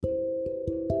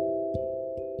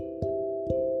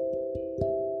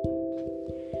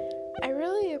I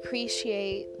really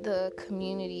appreciate the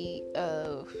community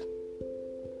of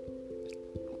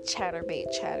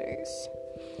Chaturbate chatters.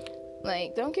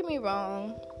 Like, don't get me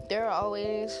wrong, there are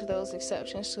always those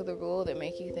exceptions to the rule that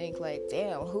make you think, like,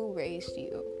 damn, who raised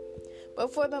you?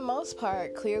 But for the most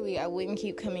part, clearly I wouldn't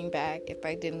keep coming back if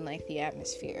I didn't like the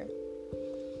atmosphere.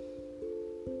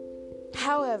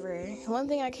 However, one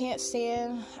thing I can't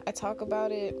stand, I talk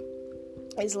about it,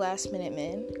 is last minute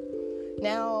men.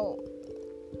 Now,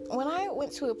 when I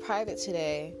went to a private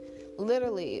today,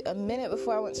 literally a minute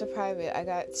before I went to private, I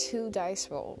got 2 dice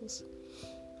rolls.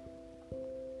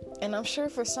 And I'm sure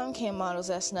for some cam models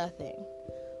that's nothing.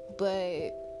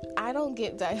 But I don't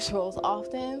get dice rolls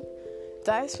often.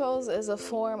 Dice rolls is a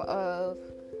form of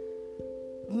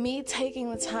me taking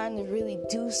the time to really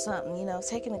do something,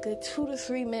 taking a good 2 to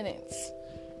 3 minutes.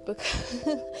 Because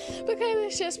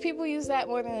it's just people use that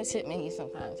more than a tip menu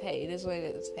sometimes. Hey, it is what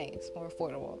it is. Hey, it's more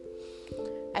affordable.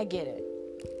 I get it.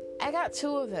 I got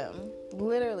 2 of them,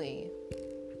 literally,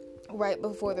 right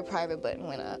before the private button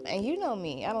went up. And you know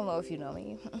me. I don't know if you know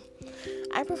me.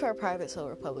 I prefer privates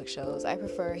over public shows. I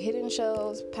prefer hidden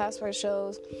shows, password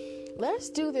shows. Let's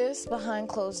do this behind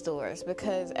closed doors,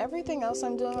 because everything else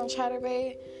I'm doing on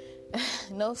Chaturbate,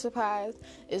 no surprise,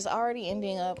 is already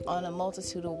ending up on a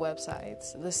multitude of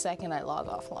websites the second I log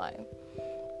offline.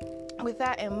 With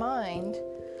that in mind,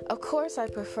 of course I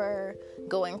prefer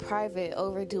going private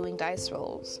over doing dice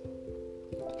rolls.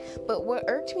 But what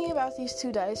irked me about these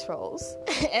 2 dice rolls,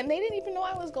 and they didn't even know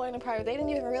I was going to private, they didn't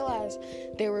even realize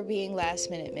they were being last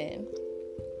minute men,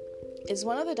 is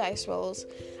one of the dice rolls,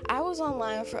 I was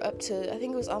online for up to, I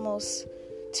think it was almost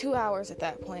 2 hours at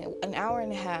that point, an hour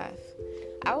and a half.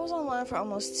 I was online for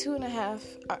almost 2.5,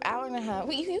 or hour and a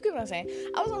half, you get what I'm saying,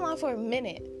 I was online for a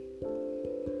minute.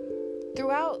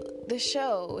 Throughout the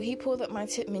show, he pulled up my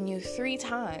tip menu 3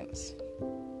 times.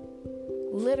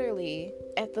 Literally,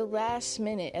 at the last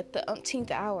minute, at the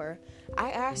umpteenth hour,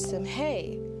 I asked him,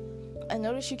 hey, I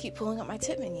noticed you keep pulling up my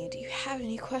tip menu. Do you have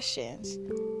any questions?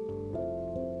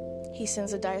 He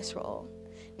sends a dice roll.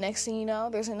 Next thing you know,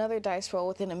 there's another dice roll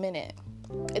within a minute.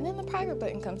 And then the private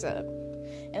button comes up.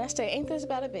 And I say, ain't this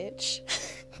about a bitch?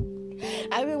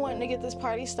 I've been wanting to get this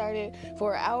party started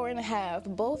for an hour and a half.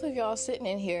 Both of y'all sitting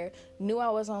in here knew I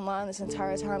was online this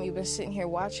entire time. You've been sitting here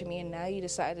watching me, and now you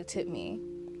decide to tip me.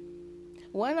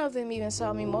 One of them even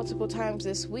saw me multiple times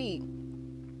this week.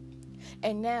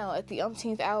 And now, at the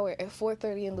umpteenth hour, at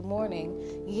 4:30 in the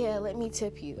morning, yeah, let me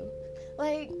tip you.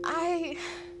 Like, I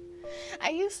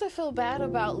used to feel bad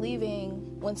about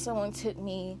leaving when someone tipped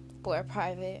me for a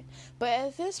private. But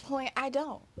at this point, I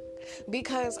don't.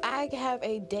 Because I have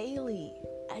a daily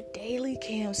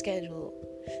cam schedule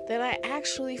that I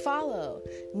actually follow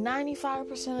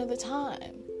 95% of the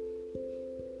time.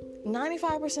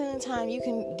 95% of the time, you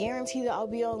can guarantee that I'll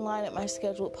be online at my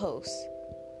scheduled posts.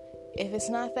 If it's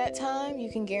not that time, you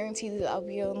can guarantee that I'll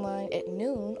be online at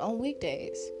noon on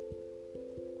weekdays.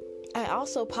 I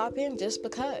also pop in just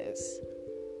because.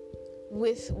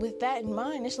 With that in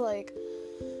mind, it's like,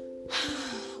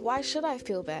 why should I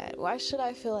feel bad? Why should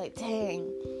I feel like,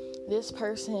 dang, this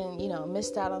person,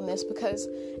 missed out on this? Because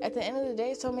at the end of the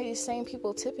day, so many same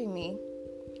people tipping me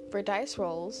for dice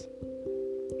rolls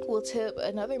will tip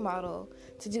another model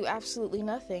to do absolutely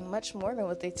nothing, much more than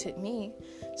what they tip me.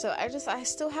 So I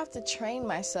still have to train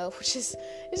myself, which is,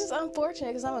 it's just unfortunate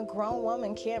because I'm a grown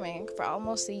woman camming for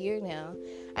almost a year now.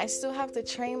 I still have to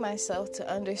train myself to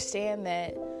understand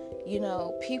that,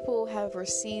 people have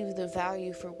received the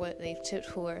value for what they've tipped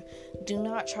for. Do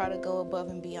not try to go above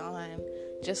and beyond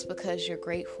just because you're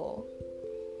grateful.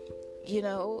 You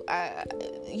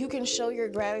can show your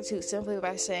gratitude simply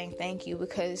by saying thank you,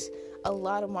 because a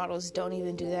lot of models don't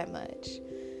even do that much.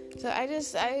 So I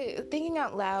thinking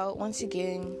out loud once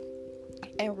again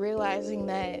and realizing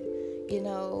that,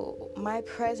 my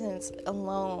presence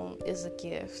alone is a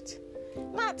gift.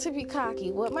 Not to be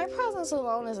cocky, but my presence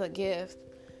alone is a gift.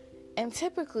 And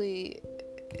typically,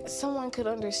 someone should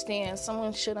understand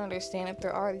if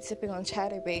they're already tipping on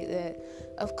Chaturbate that,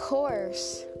 of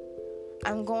course,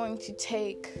 I'm going to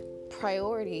take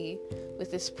priority with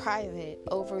this private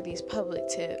over these public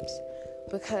tips,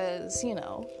 because,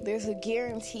 there's a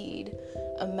guaranteed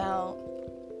amount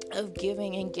of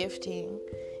giving and gifting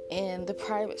in the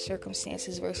private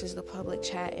circumstances versus the public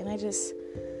chat. And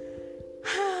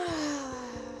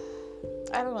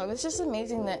I don't know, it's just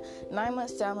amazing that 9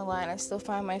 months down the line, I still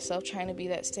find myself trying to be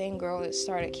that same girl that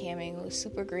started camming, who was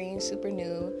super green, super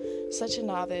new, such a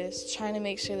novice, trying to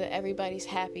make sure that everybody's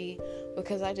happy,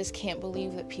 because I just can't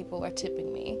believe that people are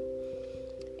tipping me.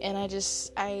 And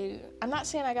I'm not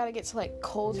saying I gotta get to like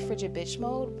cold frigid bitch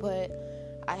mode, but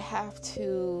I have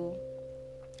to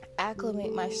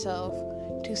acclimate myself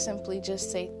to simply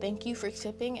just say thank you for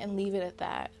tipping and leave it at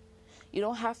that. You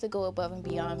don't have to go above and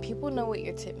beyond. People know what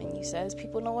your tip menu says.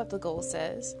 People know what the goal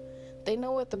says. They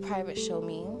know what the private show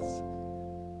means.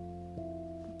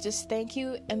 Just thank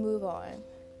you and move on.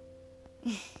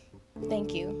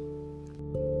 Thank you.